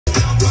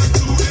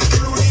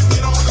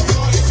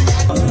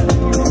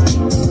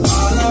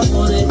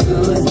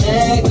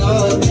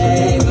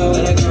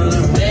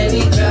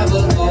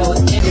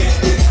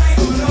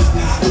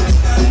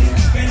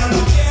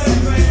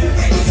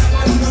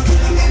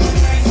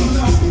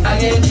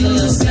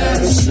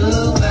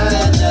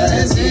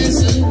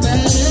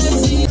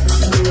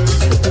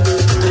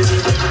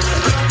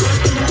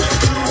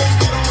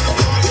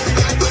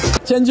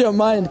Change your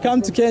mind,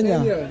 come to Kenya.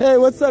 Hey,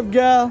 what's up,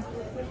 girl?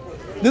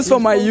 This is for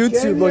my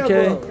YouTube, Kenya,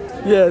 okay? Bro.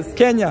 Yes,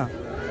 Kenya.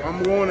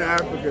 I'm going to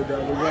Africa, though.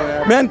 We're going to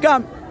Africa. Man,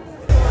 come.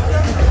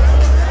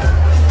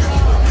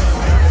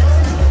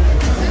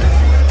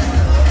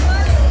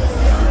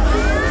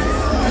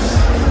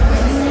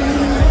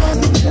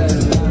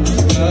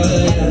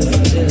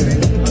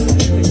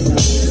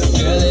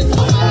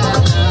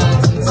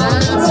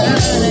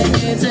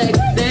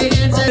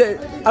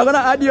 I'm gonna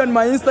add you on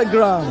my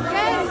Instagram.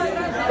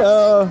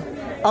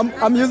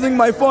 I'm using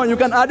my phone. You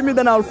can add me,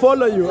 then I'll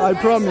follow you. I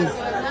promise.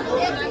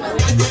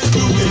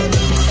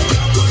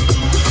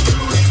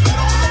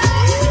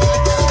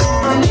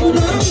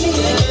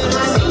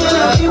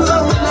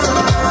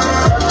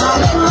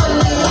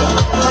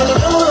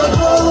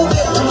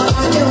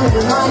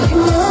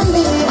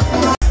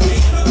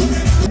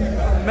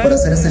 Por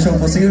hacer este show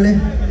posible,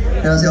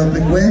 gracias a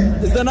Pingüe.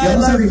 Y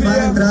vamos a rifar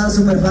entradas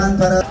super fan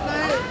para.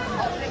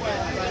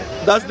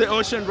 That's the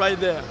ocean right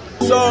there.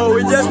 So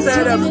we just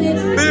had a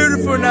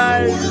beautiful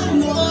night.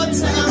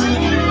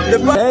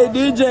 Hey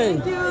DJ,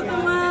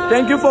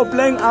 thank you for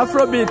playing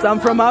Afrobeat. I'm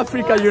from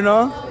Africa, you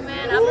know. Oh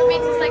man,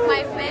 Afrobeat is like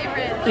my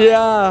favorite.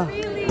 Yeah.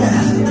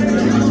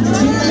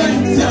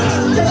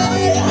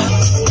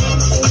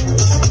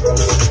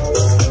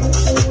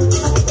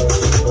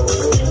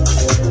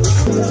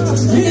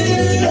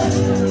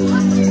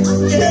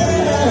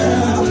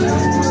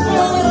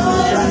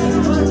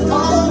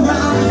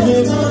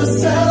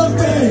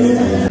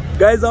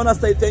 Guys, I want to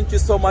say thank you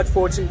so much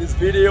for watching this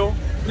video.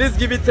 Please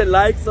give it a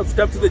like,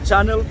 subscribe to the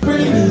channel.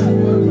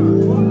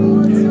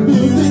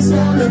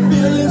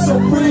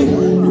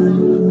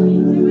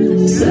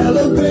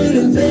 Celebrate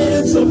and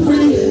dance so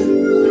free.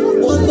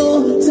 One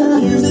more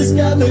time, this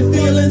got me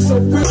feeling so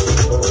free.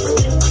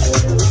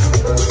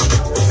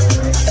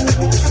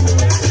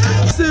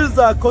 This is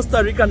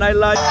Costa Rica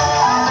Nightlife.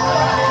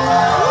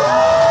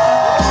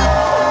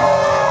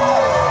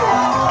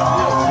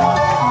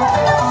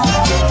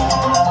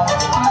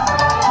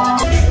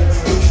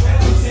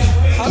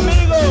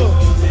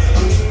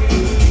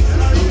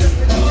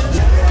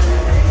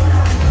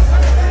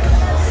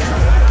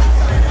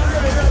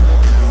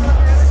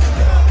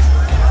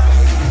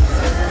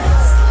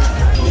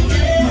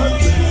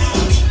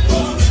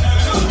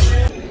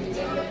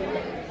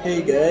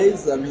 Hey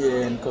guys, I'm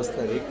here in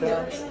Costa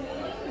Rica.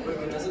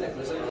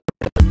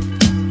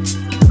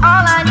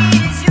 All I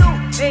need is you,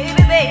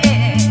 baby, baby.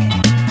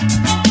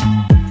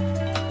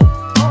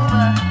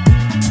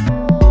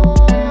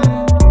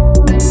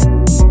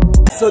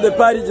 So the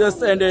party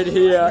just ended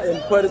here in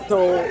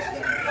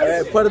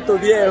Puerto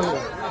Viejo.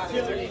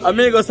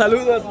 Amigos,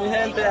 saludos mi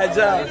gente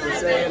allá.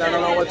 I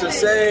don't know what to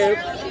say.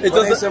 It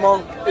was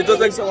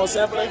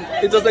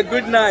a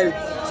good night.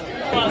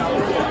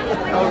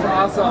 That was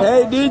awesome.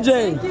 Hey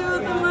DJ,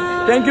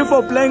 thank you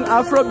for playing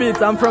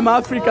Afrobeat. I'm from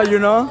Africa, you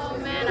know. Oh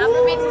man,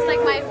 Afrobeat is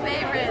like my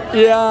favorite.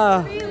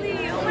 Yeah.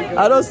 Really? Oh my God.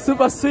 That was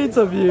super sweet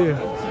of you.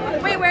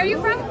 Wait, where are you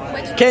from?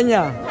 Which?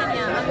 Kenya.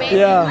 Kenya. Amazing.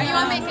 Yeah. Are you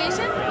on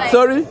vacation? Like,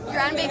 Sorry?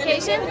 You're on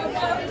vacation?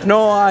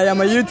 No, I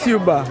am a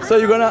YouTuber. So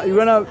you're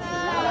gonna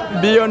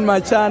be on my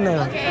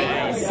channel.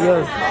 Okay.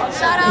 Yes.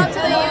 Shout out to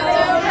the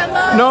YouTube.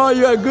 Hello. No,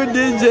 you're a good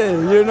DJ,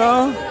 you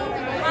know.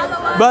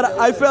 But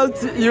I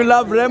felt you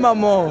love Rema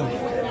more.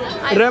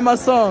 Rema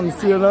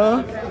songs, you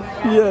know.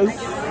 Yes.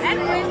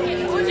 And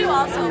whiskey. Uju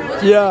also.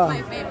 Uju Yeah. is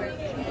my favorite.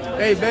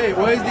 Hey, babe,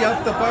 where's the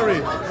after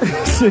party?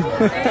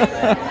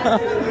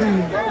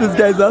 This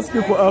guy's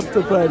asking for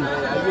after party. I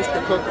used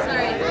to cook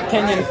Sorry.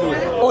 Kenyan food.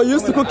 Oh, you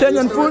used to cook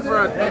Kenyan food?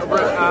 For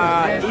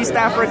East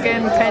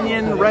African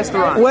Kenyan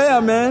restaurant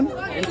Where, man?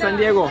 in San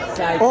Diego.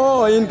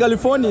 Oh, in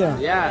California.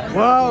 Yeah.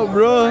 Wow,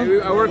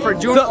 bro. I work for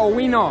June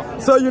Owino.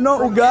 So you know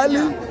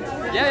ugali?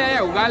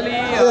 Yeah, ugali.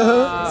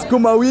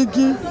 Skuma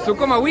wiki.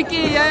 Sukuma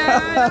wiki. Yeah.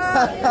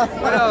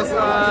 What else?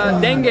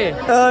 Dengue.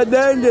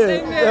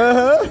 Dengue.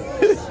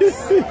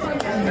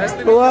 That's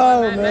the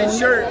Wow, man. Nice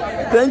shirt.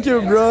 Thank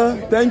you, bro.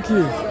 Thank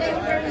you.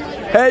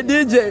 Hey,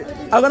 DJ,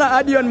 I'm gonna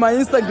add you on my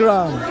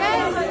Instagram.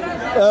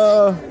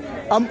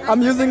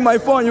 I'm using my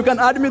phone. You can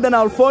add me, then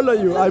I'll follow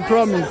you. I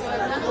promise.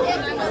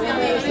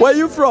 Where are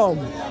you from?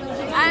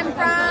 I'm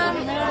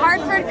from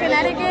Hartford,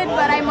 Connecticut,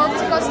 but I moved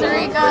to Costa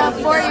Rica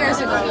 4 years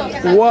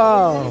ago.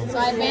 Wow. So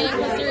I've been in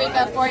Costa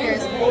Rica 4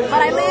 years.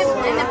 But I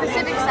live in the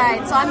Pacific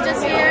side, so I'm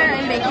just here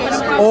in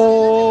vacation.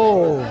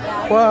 Oh,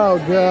 wow,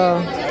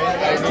 girl.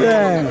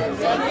 Damn.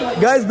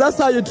 Guys, that's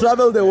how you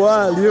travel the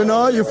world, you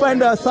know? You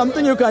find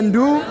something you can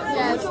do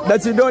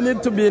that you don't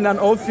need to be in an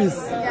office.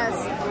 Yes.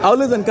 I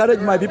always encourage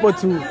my people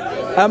to.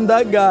 I'm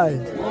that guy.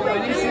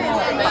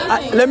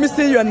 Let me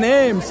see your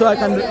name so I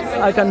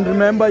can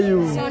remember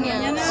you.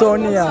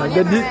 Sonia.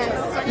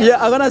 Yeah,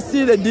 I'm gonna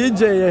see the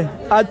DJ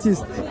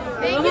artist.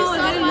 Thank you so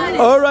much.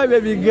 All right,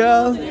 baby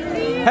girl.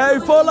 Hey,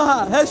 follow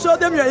her. Hey, show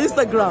them your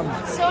Instagram.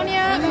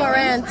 Sonia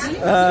Morant.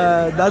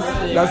 That's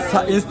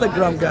her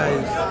Instagram,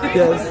 guys.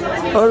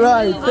 Yes. All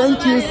right.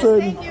 Thank you,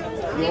 Sonia.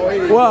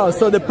 Wow,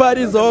 so the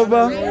party's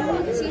over.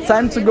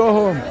 Time to go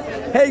home.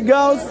 Hey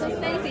girls,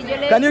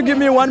 can you give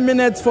me 1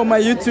 minute for my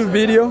YouTube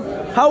video?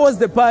 How was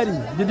the party?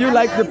 Did you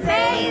like the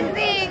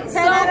Amazing! 10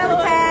 out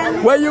of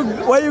 10.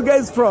 Where you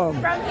guys from?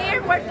 From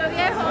here, Puerto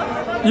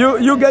Viejo.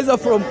 You guys are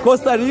from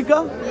Costa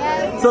Rica?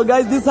 Yes. So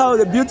guys, this is how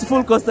the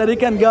beautiful Costa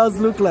Rican girls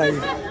look like.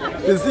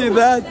 You see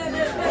that?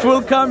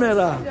 Full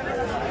camera.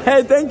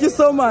 Hey, thank you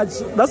so much.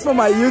 That's for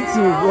my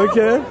YouTube,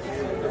 okay?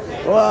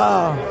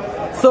 Wow.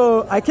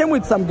 So I came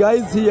with some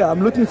guys here.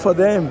 I'm looking for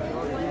them.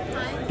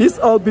 These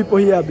old people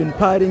here have been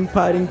partying.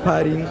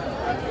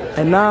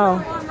 And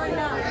now,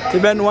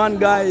 even one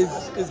guy is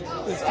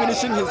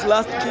finishing his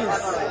last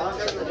kiss.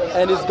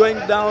 And is going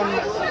down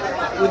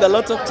with a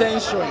lot of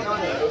tension.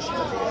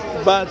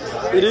 But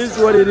it is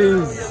what it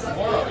is.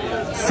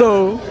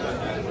 So,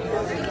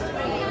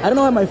 I don't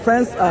know where my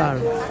friends are.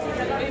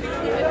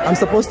 I'm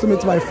supposed to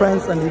meet my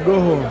friends and we go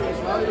home.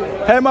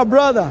 Hey, my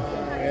brother.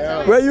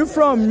 Yeah. Where you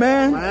from,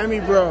 man? Miami,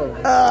 bro.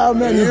 Oh,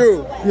 man.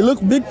 You look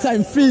big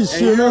time fish,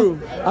 and you know?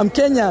 I'm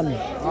Kenyan.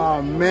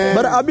 Oh, man.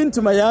 But I've been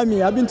to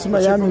Miami. I've been to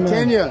Miami, from man.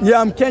 Kenya?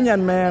 Yeah, I'm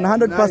Kenyan, man.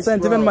 100%, Nice,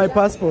 even my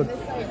passport.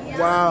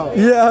 Wow.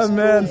 Yeah, That's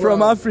man, cool,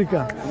 from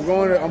Africa. I'm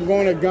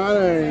going to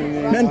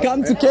Ghana. Man,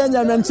 come to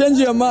Kenya, man. Change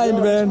your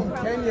mind, man.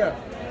 Kenya.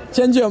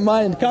 Change your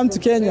mind. Come to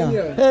Kenya.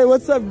 Kenya. Hey,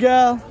 what's up,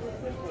 girl?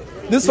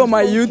 This for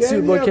my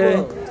YouTube, Kenya, okay?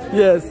 bro.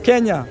 Yes,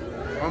 Kenya.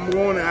 I'm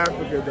going to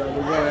Africa, though.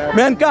 We're going to Africa.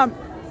 Man, come.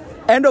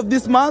 End of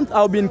this month,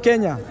 I'll be in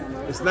Kenya.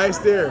 It's nice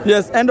there.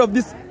 Yes, end of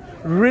this.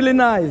 Really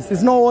nice.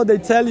 It's not what they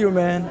tell you,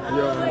 man.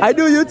 Yo. I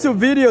do YouTube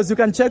videos. You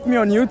can check me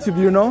on YouTube,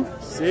 you know?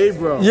 See,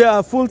 bro.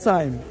 Yeah, full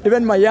time.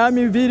 Even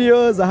Miami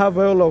videos, I have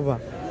all over.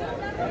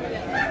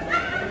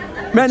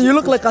 Man, you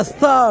look like a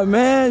star,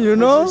 man, you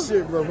know? Put your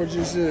shit, bro. Put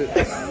your shit.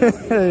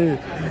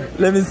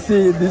 Let me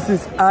see. This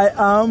is I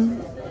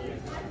Am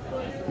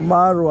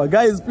Marwa.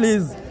 Guys,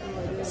 please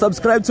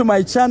subscribe to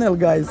my channel,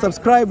 guys.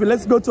 Subscribe.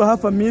 Let's go to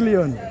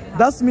 500,000.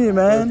 That's me,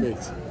 man.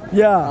 Perfect.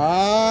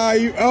 Yeah.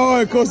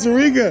 In Costa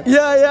Rica.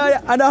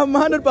 Yeah. And I'm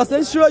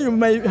 100% sure you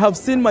may have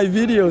seen my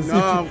videos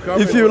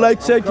if you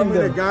like checking I'm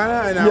them. to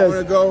Ghana and I Yes.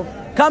 want to go.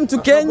 Come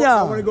to Kenya.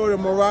 I want to go to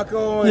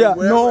Morocco. And Yeah,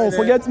 wherever, no, and then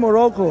forget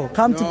Morocco.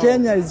 Come to No.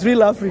 Kenya. It's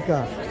real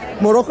Africa.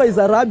 Morocco is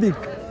Arabic.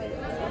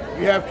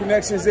 You have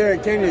connections there in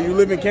Kenya. You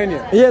live in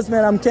Kenya. Yes,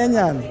 man, I'm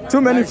Kenyan.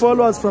 Too many Nice.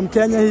 followers from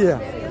Kenya here.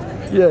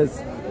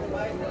 Yes.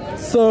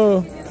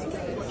 So,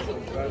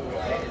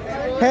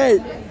 hey,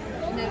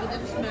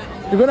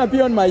 you're gonna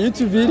be on my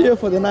YouTube video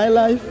for the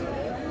nightlife?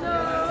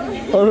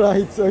 No. All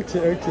right,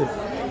 okay.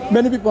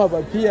 Many people have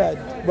appeared,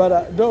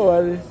 but don't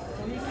worry.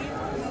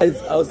 I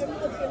was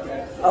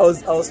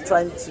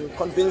trying to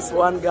convince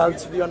one girl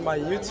to be on my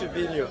YouTube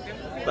video,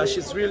 but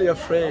she's really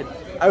afraid.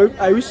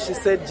 I wish she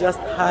said just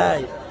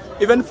hi,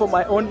 even for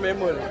my own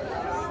memory.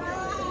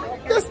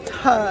 Just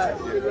hi,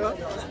 you know?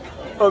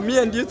 Or me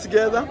and you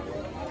together.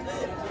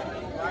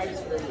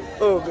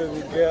 Oh,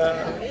 baby girl.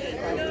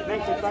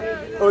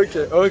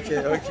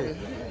 Okay.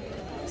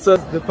 So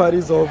the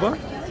party's over.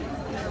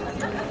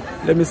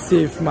 Let me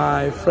see if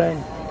my friend...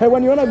 Hey,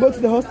 when you want to go to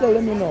the hostel,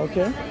 let me know,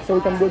 okay? So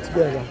we can go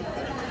together.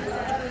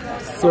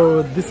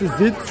 So this is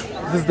it.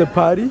 This is the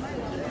party.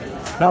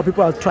 Now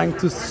people are trying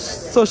to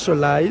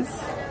socialize.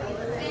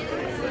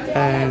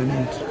 And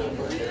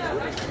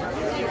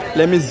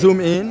let me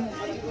zoom in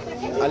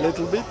a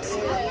little bit.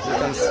 You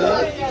can see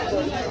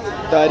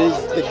that is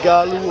the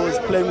girl who was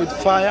playing with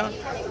fire.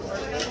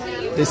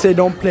 They say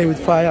don't play with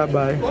fire,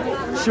 but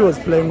she was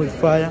playing with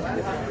fire.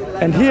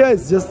 And here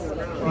is just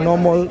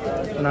normal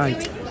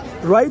night.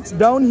 Right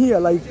down here,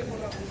 like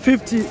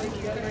 50,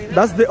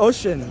 that's the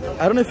ocean.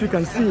 I don't know if you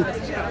can see it.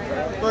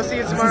 This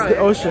is the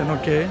ocean,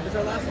 okay?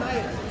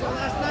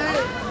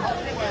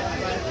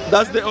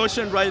 That's the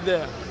ocean right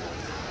there.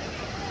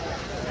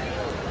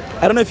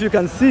 I don't know if you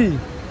can see,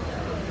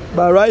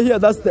 but right here,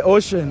 that's the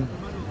ocean.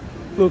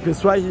 Look,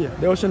 it's right here.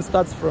 The ocean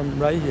starts from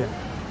right here.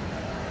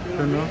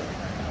 You know?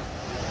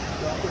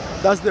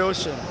 That's the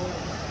ocean.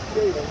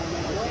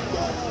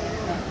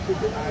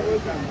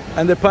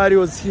 And the party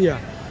was here.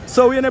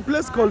 So we're in a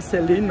place called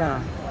Selina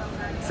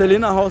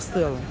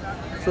Hostel.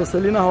 So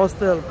Selina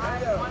Hostel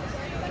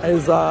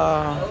is there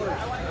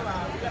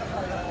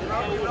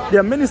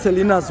are many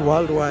Selinas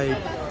worldwide,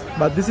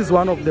 but this is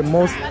one of the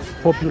most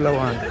popular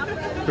ones,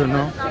 you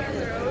know.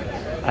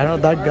 I know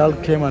that girl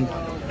came and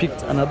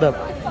picked another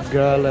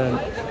girl and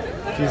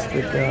kissed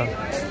the girl.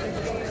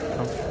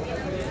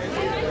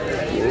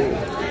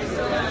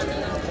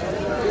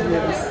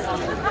 Yes,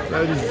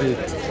 that is it.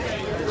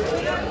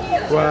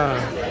 Wow.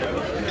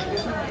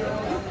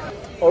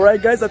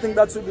 Alright guys, I think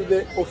that will be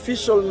the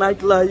official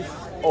nightlife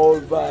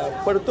of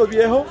Puerto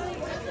Viejo.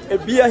 A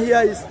beer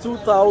here is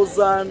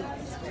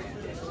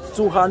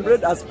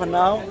 2,200 as per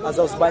now, as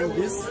I was buying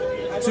this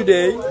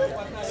today.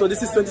 So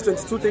this is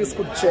 2022, things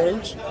could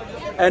change.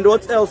 And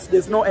what else?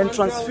 There's no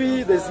entrance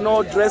fee, there's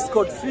no dress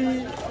code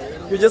fee.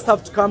 You just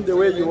have to come the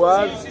way you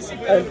are.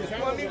 And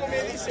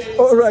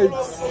alright,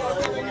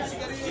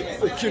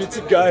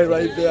 security guy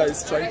right there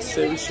is trying to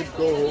say we should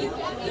go home.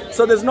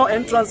 So there's no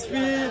entrance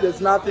fee,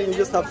 there's nothing, you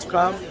just have to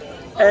come.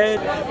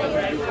 And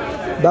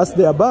that's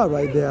their bar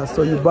right there.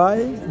 So you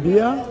buy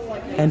beer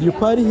and you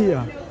party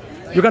here.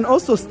 You can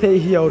also stay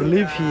here or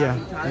live here,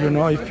 you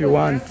know, if you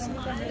want.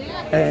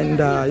 And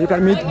you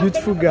can meet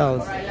beautiful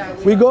girls.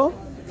 We go?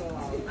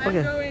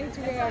 Okay.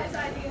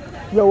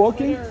 You're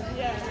walking?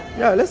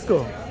 Yeah, let's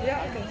go.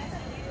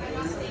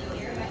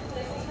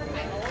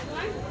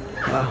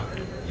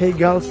 Hey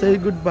girls, say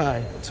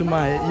goodbye to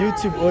my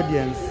YouTube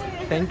audience.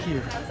 Thank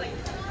you.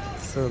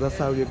 So that's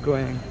how we're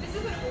going.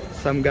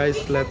 Some guys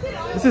slept.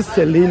 This is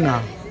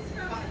Selena.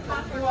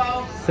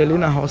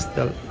 Selena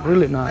Hostel.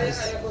 Really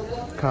nice.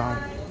 Calm.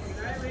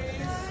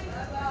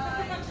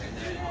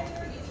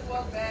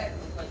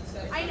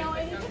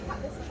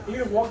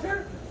 You walk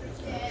there?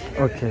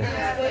 Okay.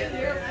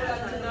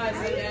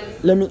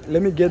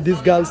 Let me get this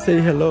girl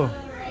say hello.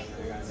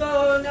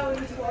 So now we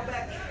need to walk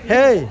back.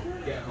 Hey!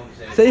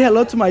 Say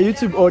hello to my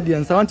YouTube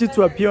audience. I want you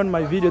to appear on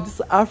my video. This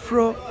is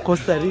Afro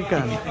Costa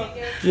Rican.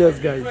 Yes,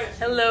 guys.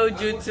 Hello,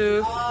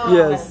 YouTube.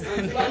 Yes.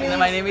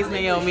 My name is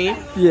Naomi.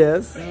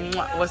 Yes.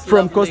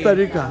 From Costa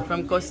Rica.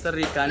 From Costa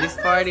Rica. And this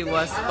party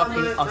was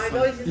fucking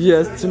awesome.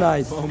 Yes,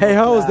 tonight. Hey,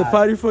 how was the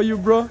party for you,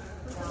 bro?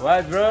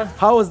 What, bro?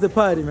 How was the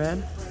party,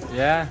 man?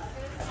 Yeah.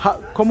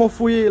 ¿Cómo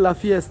fue la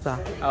fiesta?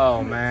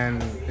 Oh,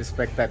 man.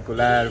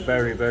 Espectacular.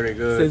 Very, very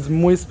good. Es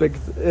muy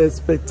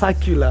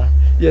spectacular.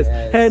 Yes.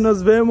 Hey,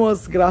 nos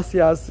vemos.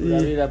 Gracias. La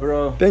vida,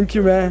 bro. Thank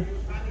you, man.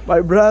 My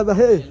brother.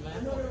 Hey.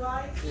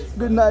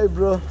 Good night,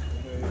 bro.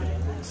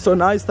 So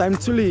now it's time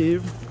to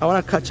leave. I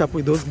want to catch up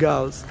with those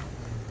girls.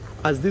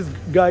 As this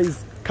guy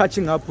is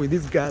catching up with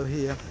this girl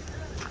here.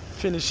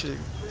 Finishing.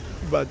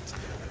 But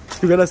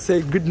we're going to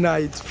say good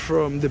night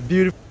from the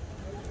beautiful...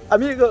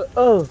 Amigo.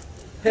 Oh.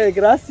 Hey,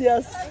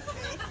 gracias.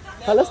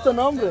 ¿Cuál es tu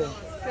nombre?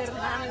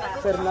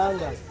 Fernanda.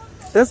 Fernanda.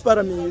 Es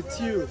para mi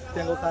YouTube.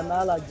 Tengo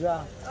canal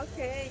allá.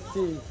 Okay.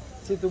 Sí.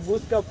 Si tú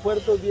buscas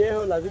Puerto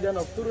Viejo, la vida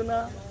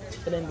nocturna,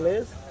 en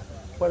inglés,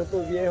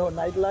 Puerto Viejo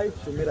Nightlife,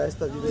 tú mira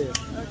este video.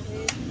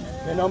 Okay.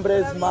 Mi nombre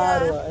es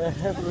Marwa.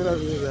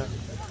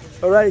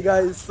 Alright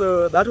guys,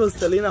 so that was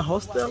Selena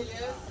Hostel.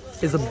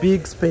 It's a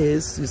big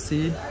space, you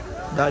see.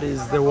 That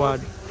is the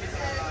word.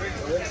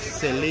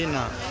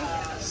 Selena.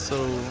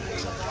 So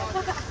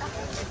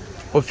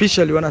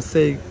officially wanna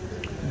say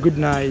good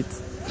night.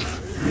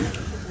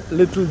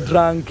 Little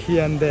drunk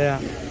here and there,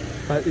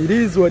 but it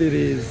is what it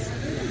is.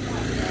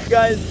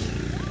 Guys,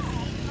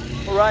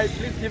 alright,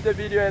 please give the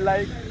video a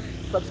like,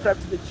 subscribe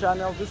to the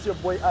channel. This is your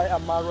boy I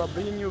Amara,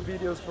 bringing you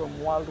videos from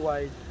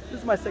worldwide. This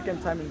is my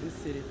second time in this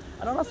city,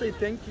 and I want to say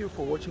thank you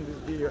for watching this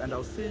video, and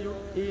I'll see you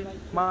in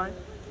my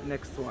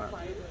next one.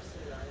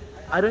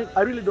 I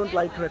really don't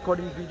like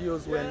recording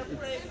videos when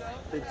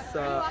it's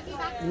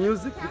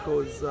music,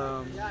 because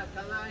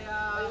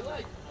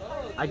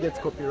I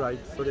get copyright,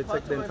 so they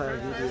take the entire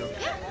video.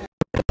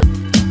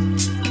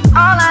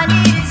 All I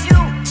need is you,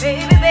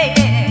 baby,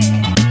 baby.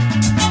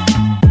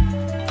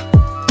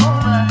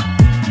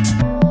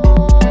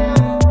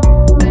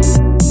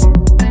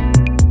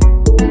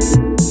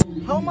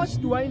 How much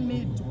do I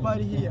need to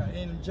party here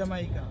in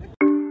Jamaica?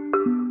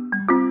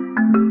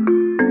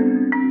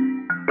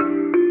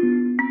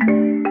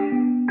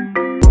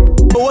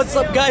 What's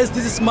up guys,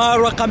 this is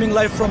Mara coming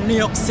live from New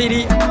York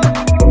City.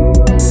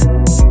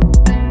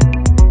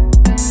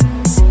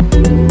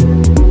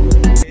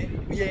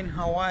 We are in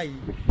Hawaii.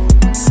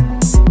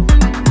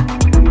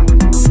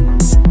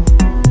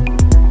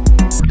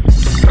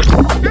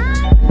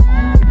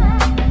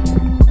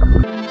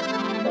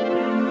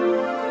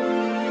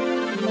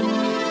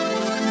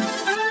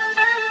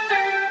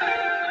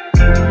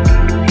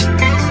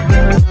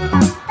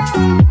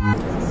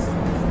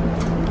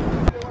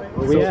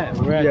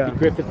 We're at the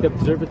Griffith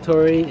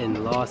Observatory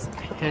in Los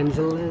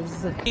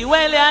Angeles.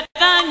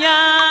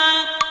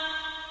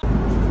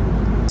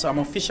 So I'm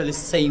officially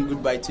saying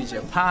goodbye to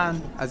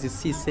Japan. As you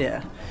see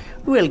here,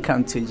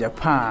 welcome to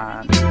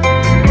Japan.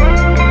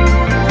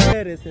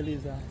 ¿Eres,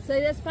 Elisa? Soy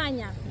de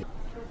España.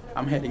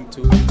 I'm heading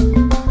to...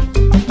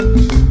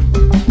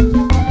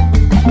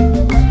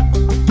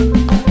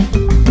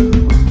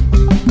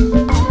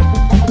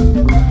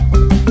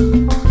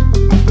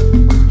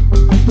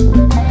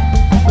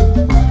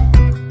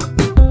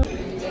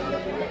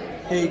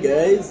 Hey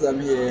guys, I'm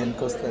here in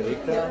Costa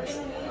Rica.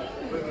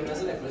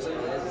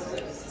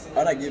 I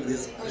wanna give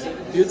this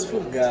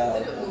beautiful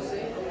girl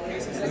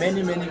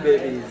many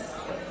babies.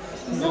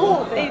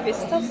 No, baby,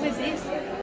 stop with this.